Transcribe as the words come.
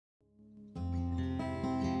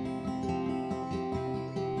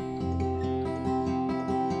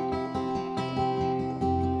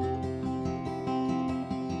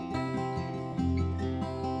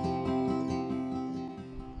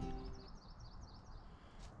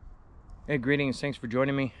Hey, greetings. Thanks for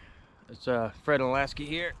joining me. It's Fred Alaska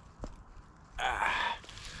here.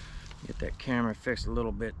 Get that camera fixed a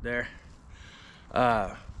little bit there.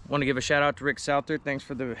 Want to give a shout out to Rick Souther. Thanks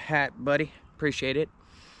for the hat, buddy. Appreciate it.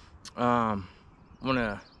 Want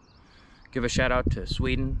to give a shout out to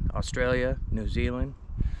Sweden, Australia, New Zealand,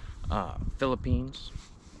 Philippines,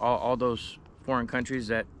 all those foreign countries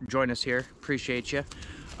that join us here. Appreciate you.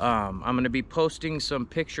 I'm going to be posting some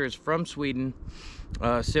pictures from Sweden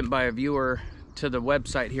sent by a viewer to the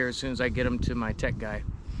website here as soon as I get them to my tech guy.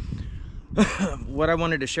 What I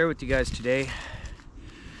wanted to share with you guys today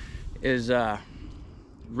is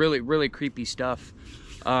really creepy stuff.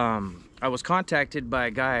 I was contacted by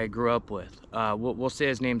a guy I grew up with. We'll say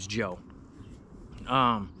his name's Joe.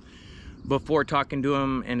 Before talking to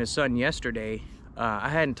him and his son yesterday, I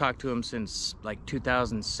hadn't talked to him since like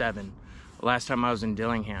 2007, the last time I was in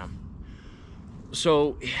Dillingham.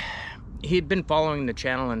 So he'd been following the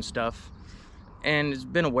channel and stuff, and has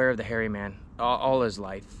been aware of the hairy man all his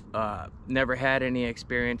life. Never had any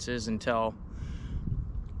experiences until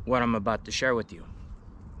what I'm about to share with you.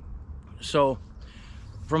 So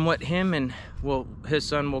from what him and his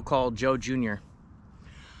son we'll call Joe Jr.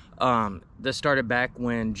 This started back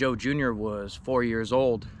when Joe Jr. was 4 years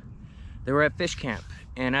old. They were at fish camp,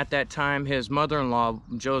 and at that time his mother-in-law,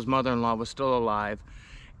 Joe's mother-in-law, was still alive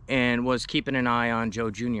and was keeping an eye on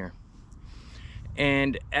Joe Jr.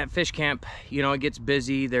 And at fish camp, you know, it gets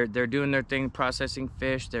busy. They're doing their thing, processing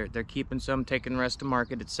fish. They're keeping some, taking the rest to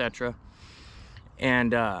market, etc.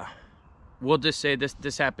 And we'll just say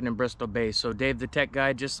this happened in Bristol Bay. So Dave, the tech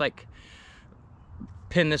guy, just like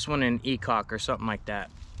pin this one in ECOC or something like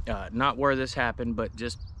that. Not where this happened, but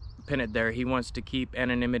just pin it there. He wants to keep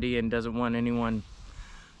anonymity and doesn't want anyone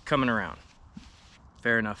coming around.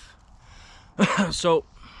 Fair enough. So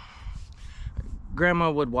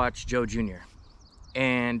Grandma would watch Joe Jr.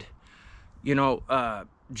 And, you know,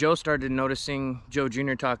 Joe started noticing Joe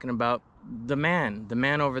Jr. talking about the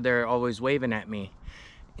man over there always waving at me.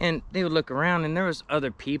 And they would look around and there was other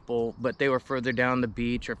people, but they were further down the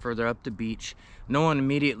beach or further up the beach. No one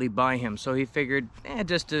immediately by him. So he figured,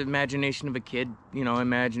 just the imagination of a kid, you know,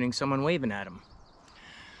 imagining someone waving at him.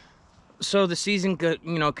 So the season,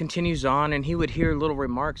 you know, continues on, and he would hear little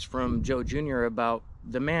remarks from Joe Jr. about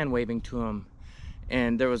the man waving to him.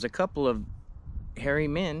 And there was a couple of hairy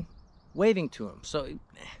men waving to him. So,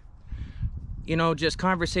 you know, just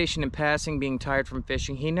conversation in passing, being tired from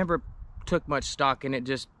fishing. He never took much stock in it,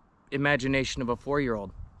 just imagination of a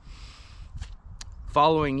 4-year-old.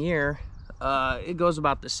 Following year, it goes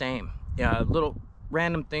about the same. Yeah, little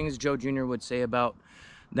random things Joe Jr. would say about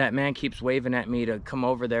that man keeps waving at me to come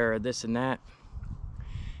over there or this and that.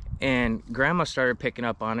 And Grandma started picking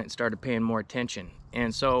up on it and started paying more attention.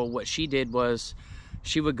 And so what she did was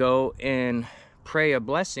she would go and pray a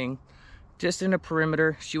blessing just in a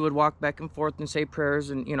perimeter. She would walk back and forth and say prayers,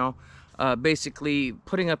 and, you know, basically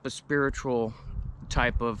putting up a spiritual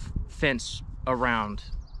type of fence around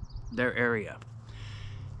their area.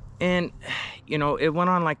 And, you know, it went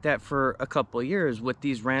on like that for a couple of years with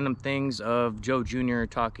these random things of Joe Jr.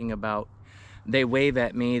 talking about, they wave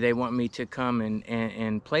at me, they want me to come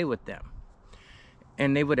and play with them.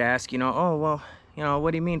 And they would ask, you know, oh, well, you know,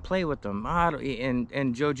 what do you mean play with them?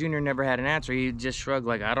 And Joe Jr. never had an answer. He just shrugged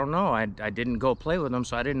like, I don't know. I didn't go play with them,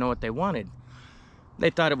 so I didn't know what they wanted.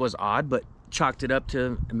 They thought it was odd, but chalked it up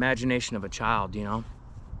to imagination of a child, you know.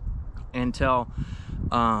 Until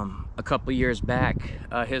a couple years back,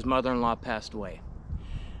 his mother-in-law passed away.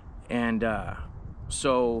 And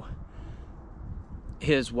so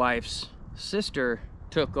his wife's sister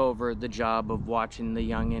took over the job of watching the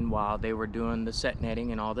youngin while they were doing the set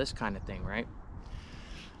netting and all this kind of thing, right?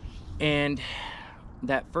 And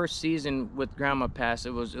that first season with Grandma passed, it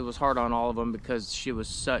was hard on all of them because she was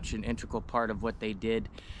such an integral part of what they did,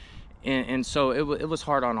 and so it was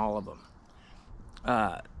hard on all of them.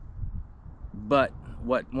 But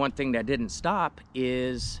one thing that didn't stop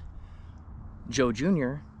is Joe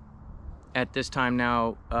Jr. at this time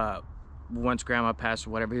now, once Grandma passed or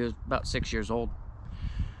whatever, he was about 6 years old,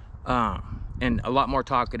 and a lot more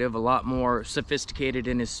talkative, a lot more sophisticated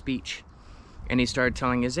in his speech. And he started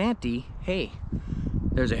telling his auntie, hey,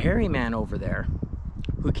 there's a hairy man over there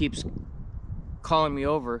who keeps calling me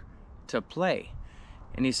over to play.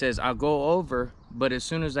 And he says, I'll go over, but as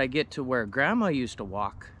soon as I get to where Grandma used to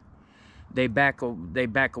walk, they back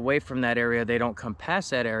away from that area. They don't come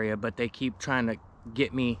past that area, but they keep trying to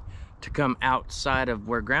get me to come outside of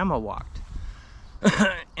where Grandma walked.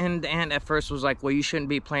 And the aunt at first was like, well, you shouldn't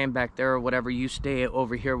be playing back there or whatever. You stay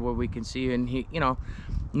over here where we can see you. And he, you know,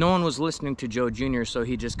 no one was listening to Joe Jr., so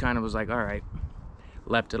he just kind of was like, all right,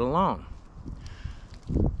 left it alone.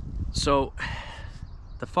 So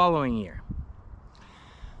the following year,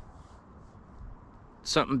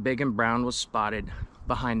 something big and brown was spotted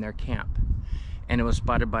behind their camp, and it was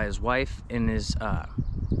spotted by his wife and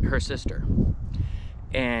her sister.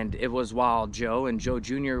 And it was while Joe and Joe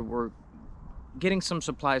Jr. were getting some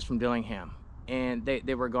supplies from Dillingham, and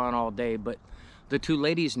they were gone all day, but the two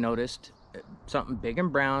ladies noticed something big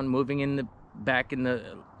and brown moving in the back in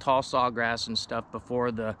the tall sawgrass and stuff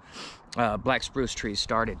before the black spruce trees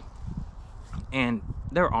started. And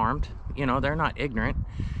they're armed, you know, they're not ignorant.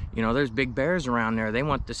 You know, there's big bears around there. They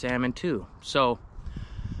want the salmon too. So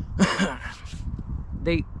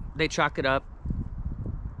they chalk it up,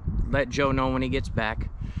 let Joe know when he gets back.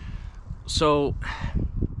 So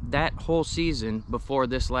that whole season before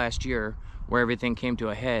this last year, where everything came to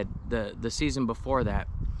a head, the season before that,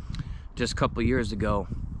 just a couple years ago,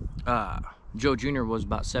 Joe Jr. was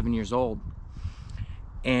about 7 years old,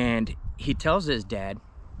 and he tells his dad,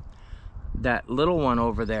 that little one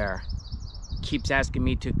over there keeps asking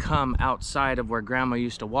me to come outside of where Grandma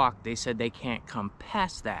used to walk. They said they can't come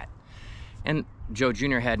past that. And Joe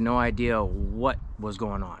Jr. had no idea what was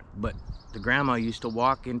going on, but the grandma used to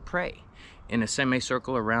walk and pray in a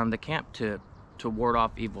semicircle around the camp to ward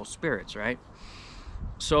off evil spirits, right?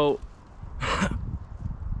 So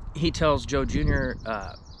he tells Joe Jr.,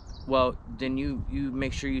 well, then you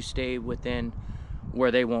make sure you stay within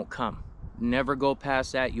where they won't come. Never go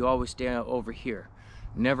past that. You always stay over here.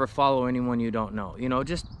 Never follow anyone you don't know. You know,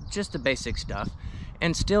 just the basic stuff.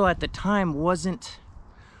 And still at the time wasn't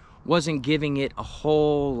giving it a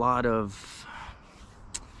whole lot of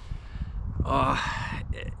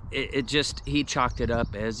he chalked it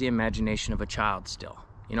up as the imagination of a child still,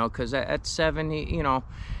 you know, because at 7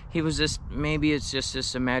 he was just, maybe it's just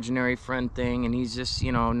this imaginary friend thing, and he's just,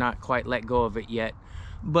 you know, not quite let go of it yet.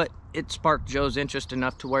 But it sparked Joe's interest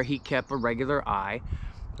enough to where he kept a regular eye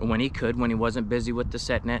when he could, when he wasn't busy with the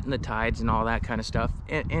set net and the tides and all that kind of stuff,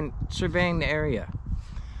 and surveying the area.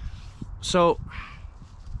 So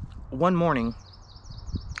one morning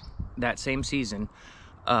that same season,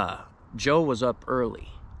 Joe was up early,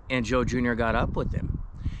 and Joe Jr. got up with him,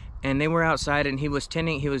 and they were outside, and he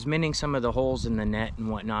was mending some of the holes in the net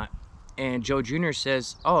and whatnot. And Joe Jr.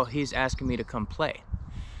 says, oh, he's asking me to come play.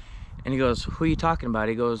 And he goes, who are you talking about?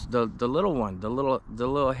 He goes, the little one, the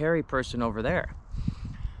little hairy person over there.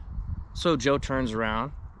 So Joe turns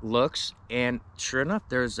around, looks, and sure enough,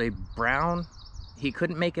 there's a brown, he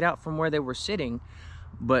couldn't make it out from where they were sitting,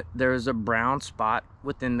 but there's a brown spot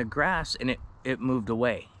within the grass, and it moved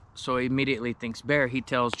away. So he immediately thinks bear. He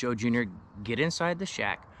tells Joe Jr., get inside the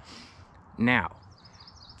shack now.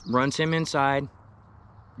 Runs him inside.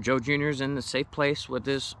 Joe Jr.'s in the safe place with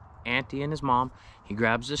his auntie and his mom. He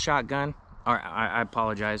grabs the shotgun, or I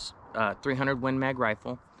apologize, 300 Win Mag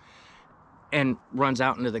rifle, and runs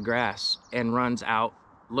out into the grass, and runs out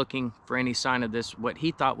looking for any sign of this, what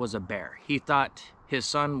he thought was a bear. He thought his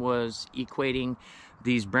son was equating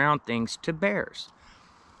these brown things to bears.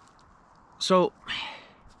 So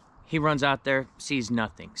he runs out there, sees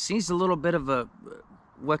nothing. Sees a little bit of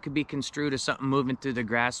what could be construed as something moving through the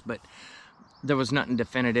grass, but there was nothing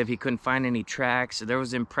definitive. He couldn't find any tracks. There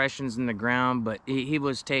was impressions in the ground, but he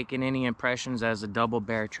was taking any impressions as a double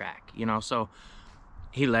bear track, you know, so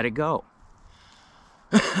he let it go.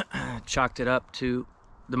 Chalked it up to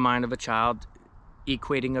the mind of a child,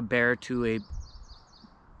 equating a bear to a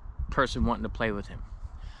person wanting to play with him.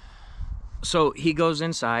 So he goes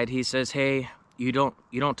inside. He says, hey, you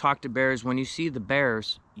don't talk to bears. When you see the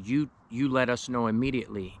bears, you let us know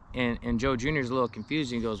immediately. And Joe Jr. is a little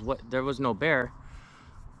confused. He goes, what? There was no bear.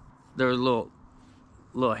 There was a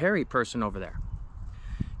little hairy person over there.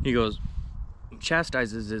 He goes,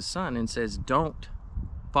 chastises his son and says, don't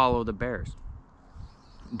follow the bears.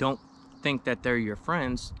 Don't think that they're your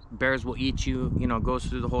friends. Bears will eat you, you know, goes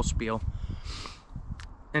through the whole spiel.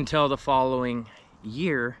 Until the following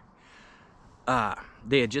year,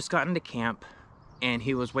 they had just gotten to camp, and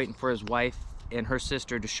he was waiting for his wife and her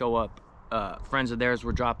sister to show up. Friends of theirs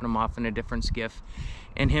were dropping them off in a different skiff,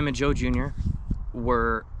 and him and Joe Jr.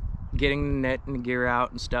 were getting the net and the gear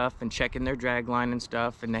out and stuff, and checking their drag line and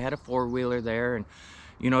stuff, and they had a four-wheeler there, and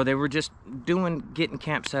you know, they were just getting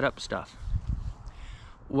camp set up stuff.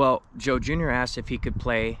 Well, Joe Jr. asked if he could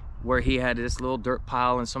play where he had this little dirt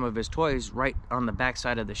pile and some of his toys right on the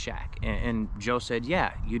backside of the shack, and Joe said,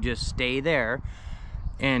 yeah, you just stay there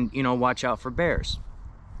and, you know, watch out for bears,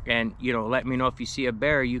 and, you know, let me know if you see a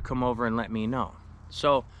bear. You come over and let me know.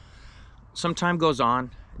 So some time goes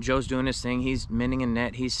on. Joe's doing his thing. He's mending a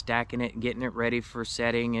net, he's stacking it, getting it ready for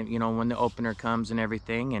setting, and, you know, when the opener comes and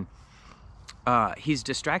everything. And he's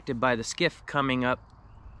distracted by the skiff coming up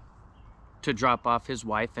to drop off his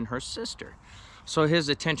wife and her sister. So his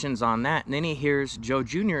attention's on that, and then he hears Joe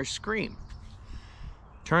Jr. scream.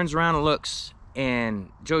 Turns around and looks, and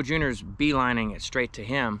Joe Jr.'s beelining it straight to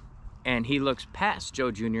him, and he looks past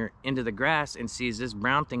Joe Jr. into the grass and sees this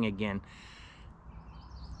brown thing again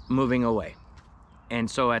moving away. And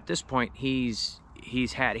so at this point, he's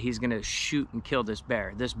gonna shoot and kill this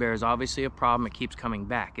bear. This bear is obviously a problem. It keeps coming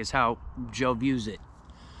back, is how Joe views it.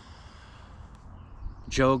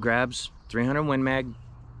 Joe grabs 300 Win Mag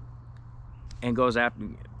and goes after,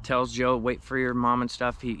 tells Joe, wait for your mom and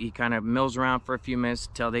stuff. He kind of mills around for a few minutes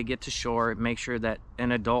till they get to shore, make sure that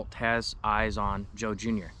an adult has eyes on Joe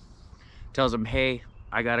Jr. Tells him, hey,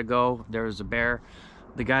 I gotta go, there's a bear.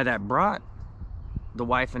 The guy that brought the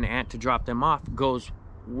wife and the aunt to drop them off goes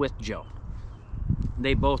with Joe.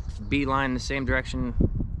 They both beeline the same direction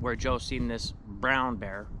where Joe's seen this brown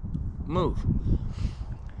bear move.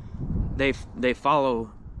 They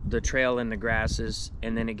follow the trail in the grasses,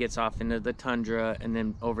 and then it gets off into the tundra and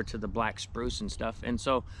then over to the black spruce and stuff. And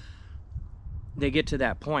so they get to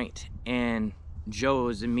that point, and Joe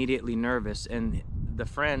is immediately nervous, and the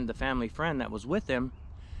family friend that was with him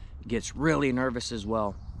gets really nervous as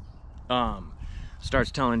well.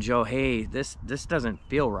 Starts telling Joe, hey, this doesn't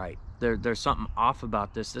feel right. There's something off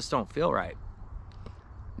about this. This don't feel right.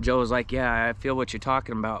 Joe was like, yeah, I feel what you're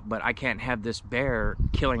talking about, but I can't have this bear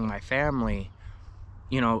killing my family,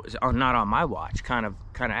 you know, not on my watch, kind of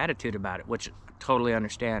attitude about it, which I totally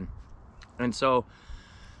understand. And so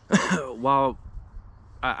while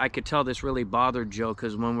I could tell this really bothered Joe,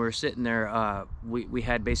 because when we were sitting there, we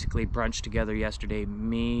had basically brunch together yesterday,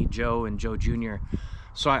 me, Joe, and Joe Jr.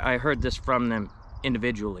 So I heard this from them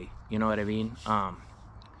individually, you know what I mean?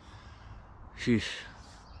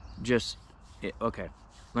 Okay,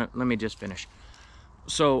 let me just finish.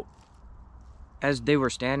 So as they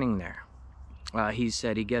were standing there, he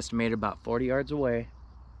said he guesstimated about 40 yards away.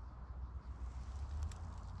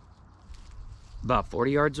 About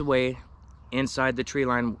 40 yards away, inside the tree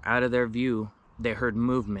line, out of their view, they heard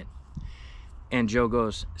movement. And Joe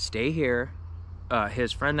goes, stay here.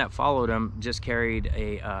 His friend that followed him just carried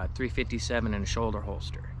a .357 in a shoulder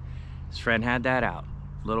holster. His friend had that out.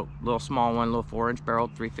 Little small one, little 4-inch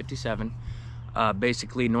barreled .357.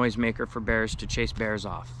 Basically noisemaker for bears, to chase bears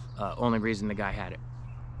off. Only reason the guy had it.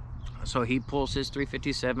 So he pulls his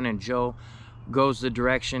 .357, and Joe goes the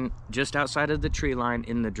direction just outside of the tree line,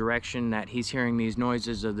 in the direction that he's hearing these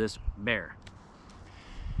noises of this bear.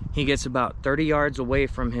 He gets about 30 yards away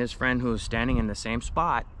from his friend, who is standing in the same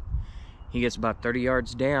spot. He gets about 30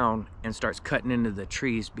 yards down and starts cutting into the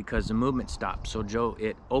trees because the movement stopped. So Joe,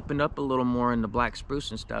 it opened up a little more in the black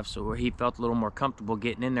spruce and stuff, so where he felt a little more comfortable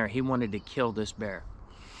getting in there, he wanted to kill this bear.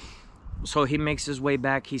 So he makes his way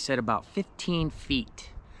back, he said about 15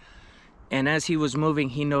 feet. And as he was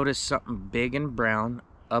moving, he noticed something big and brown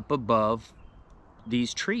up above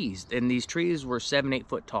these trees. And these trees were 7-8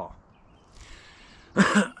 foot tall.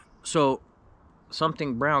 So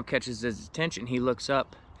something brown catches his attention. He looks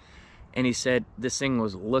up, and he said this thing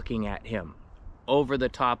was looking at him over the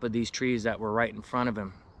top of these trees that were right in front of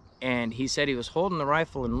him. And he said he was holding the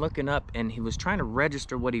rifle and looking up, and he was trying to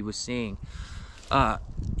register what he was seeing.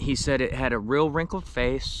 He said it had a real wrinkled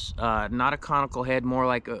face, not a conical head, more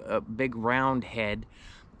like a big round head.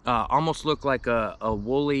 Almost looked like a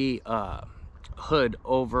woolly hood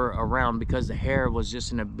over around, because the hair was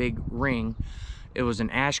just in a big ring. It was an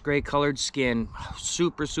ash gray colored skin,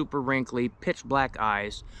 super wrinkly, pitch black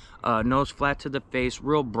eyes, nose flat to the face,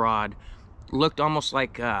 real broad. Looked almost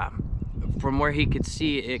like, from where he could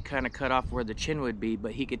see, it kind of cut off where the chin would be,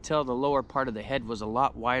 but he could tell the lower part of the head was a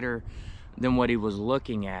lot wider than what he was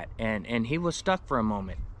looking at. And he was stuck for a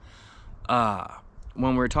moment.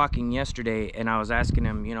 When we were talking yesterday, and I was asking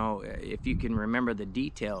him, you know, if you can remember the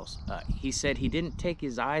details, he said he didn't take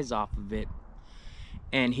his eyes off of it,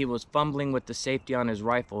 and he was fumbling with the safety on his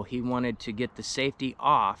rifle. He wanted to get the safety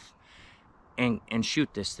off and shoot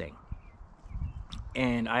this thing.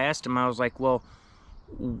 And I asked him, I was like, well,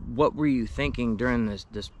 what were you thinking during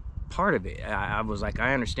this part of it? I was like,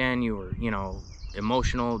 I understand you were, you know,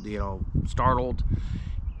 emotional, you know, startled.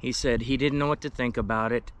 He said he didn't know what to think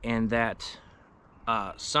about it, and that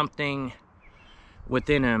something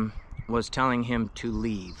within him was telling him to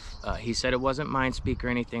leave. He said it wasn't mind speak or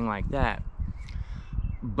anything like that,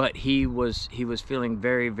 but he was feeling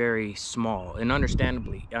very small, and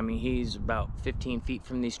understandably. I mean, he's about 15 feet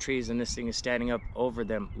from these trees, and this thing is standing up over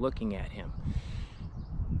them looking at him.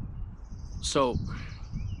 So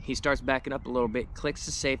he starts backing up a little bit, clicks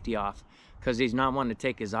the safety off, because he's not wanting to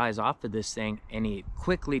take his eyes off of this thing, and he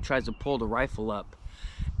quickly tries to pull the rifle up.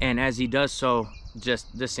 And as he does so,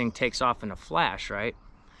 just this thing takes off in a flash, right?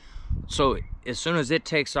 So as soon as it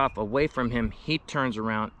takes off away from him, he turns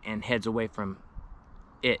around and heads away from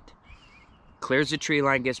it. Clears the tree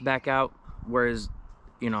line, gets back out, whereas,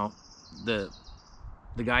 you know, the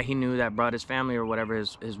guy he knew that brought his family or whatever,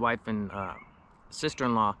 his wife and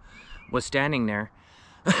sister-in-law, was standing there.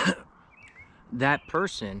 That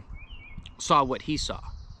person saw what he saw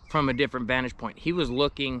from a different vantage point. He was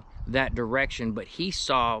looking that direction, but he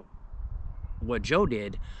saw what Joe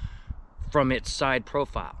did from its side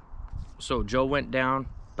profile. So Joe went down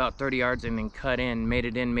about 30 yards and then cut in, made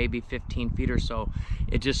it in maybe 15 feet or so.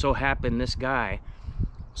 It just so happened this guy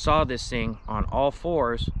saw this thing on all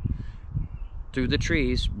fours through the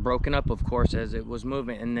trees, broken up of course as it was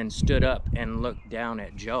moving, and then stood up and looked down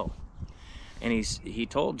at Joe. And he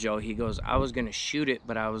told Joe, he goes, I was gonna shoot it,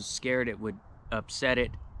 but I was scared it would upset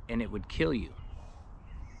it and it would kill you.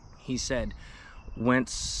 He said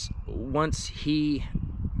once he,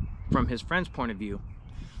 from his friend's point of view,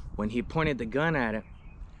 when he pointed the gun at it,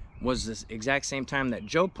 was this exact same time that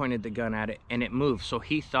Joe pointed the gun at it and it moved. So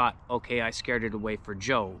he thought, okay, I scared it away for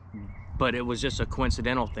Joe, but it was just a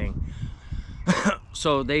coincidental thing.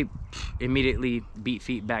 So they immediately beat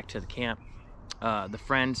feet back to the camp. The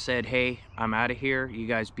friend said, hey, I'm out of here, you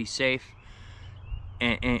guys be safe,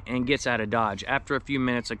 and gets out of Dodge after a few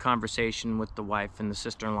minutes of conversation with the wife and the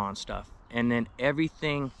sister-in-law and stuff. And then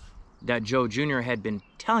everything that Joe Jr. had been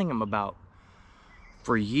telling him about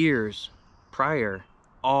for years prior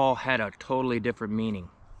all had a totally different meaning.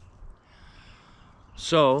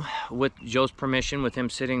 So with Joe's permission, with him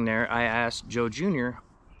sitting there, I asked Joe Jr.,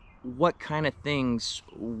 what kind of things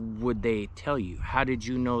would they tell you? How did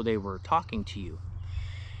you know they were talking to you?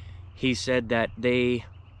 He said that they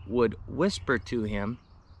would whisper to him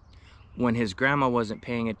when his grandma wasn't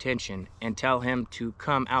paying attention and tell him to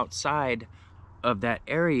come outside of that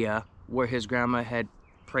area where his grandma had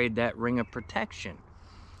prayed that ring of protection.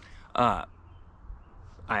 I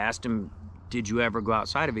asked him, did you ever go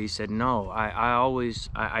outside of it? He said, no,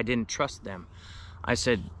 I didn't trust them. I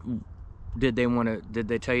said, did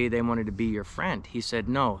they tell you they wanted to be your friend? He said,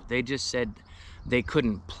 no, they just said they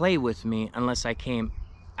couldn't play with me unless I came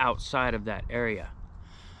outside of that area.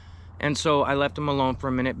 And so I left him alone for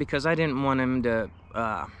a minute because I didn't want him to,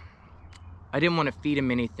 I didn't want to feed him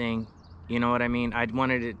anything. You know what I mean? I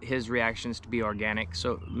wanted his reactions to be organic.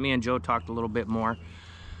 So me and Joe talked a little bit more.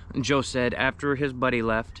 And Joe said after his buddy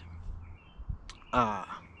left,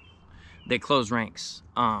 they closed ranks.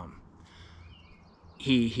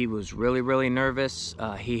 He was really nervous.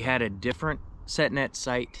 He had a different SetNet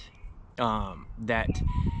site that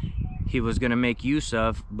he was going to make use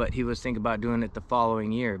of, but he was thinking about doing it the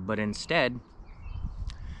following year. But instead,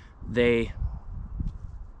 they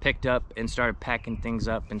picked up and started packing things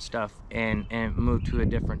up and stuff and moved to a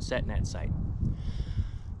different SetNet site.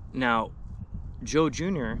 Now, Joe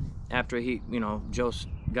Jr., after Joe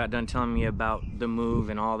got done telling me about the move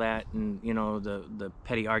and all that, and the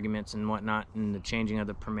petty arguments and whatnot, and the changing of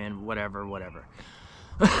the permit, whatever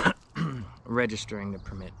registering the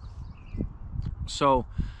permit. So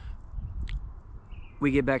we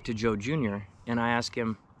get back to Joe Jr. and I ask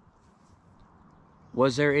him,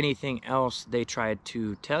 was there anything else they tried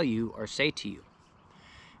to tell you or say to you?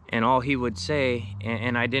 And all he would say,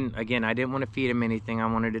 and I didn't want to feed him anything,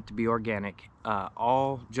 I wanted it to be organic.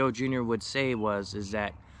 All Joe Jr. would say is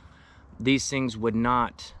that these things would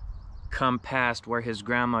not come past where his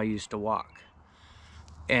grandma used to walk.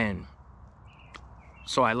 And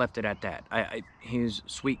so I left it at that. He was a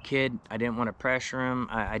sweet kid. I didn't want to pressure him.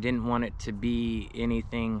 I didn't want it to be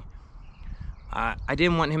anything. I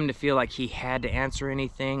didn't want him to feel like he had to answer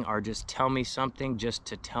anything or just tell me something just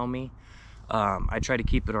to tell me. I try to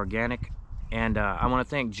keep it organic. And I want to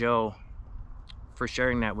thank Joe for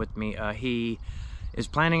sharing that with me. He is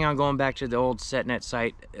planning on going back to the old SetNet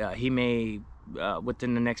site. He may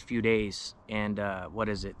within the next few days. And what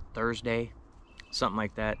is it, Thursday? Something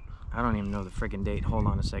like that. I don't even know the freaking date. Hold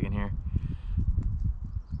on a second here.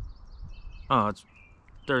 Oh, it's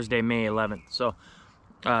Thursday, May 11th. So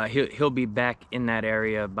he'll be back in that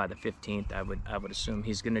area by the 15th. I would assume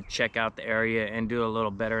he's going to check out the area and do a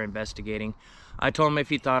little better investigating. I told him if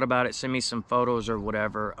he thought about it, send me some photos or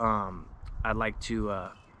whatever. I'd like to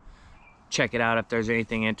check it out if there's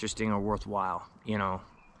anything interesting or worthwhile.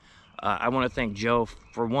 I want to thank Joe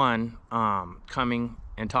for one, coming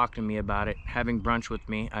and talking to me about it, having brunch with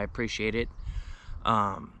me. I appreciate it.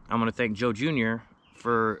 I want to thank Joe Jr.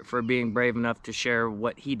 for being brave enough to share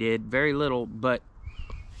what he did. Very little, but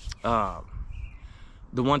the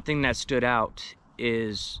one thing that stood out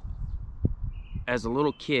is, as a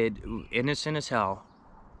little kid, innocent as hell,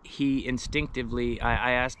 he instinctively,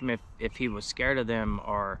 I asked him if he was scared of them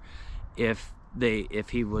or if if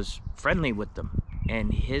he was friendly with them.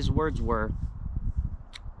 And his words were,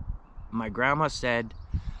 my grandma said,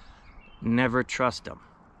 never trust them.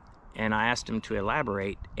 And I asked him to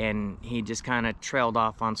elaborate, and he just kind of trailed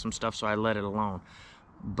off on some stuff, so I let it alone.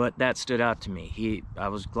 But that stood out to me. I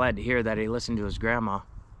was glad to hear that he listened to his grandma.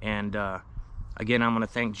 And again, I'm going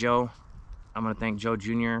to thank Joe. I'm going to thank Joe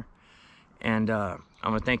Jr. And I'm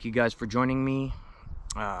going to thank you guys for joining me.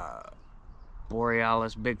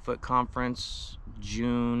 Borealis Bigfoot Conference,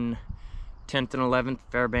 June 10th and 11th,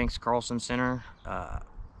 Fairbanks Carlson Center.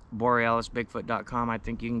 BorealisBigfoot.com. I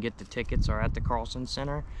think you can get the tickets, or at the Carlson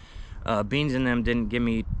Center. Beans and them didn't give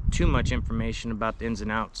me too much information about the ins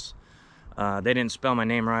and outs. They didn't spell my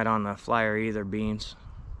name right on the flyer either, Beans.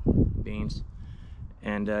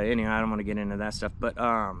 And anyhow, I don't want to get into that stuff. But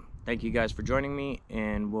thank you guys for joining me,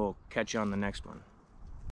 and we'll catch you on the next one.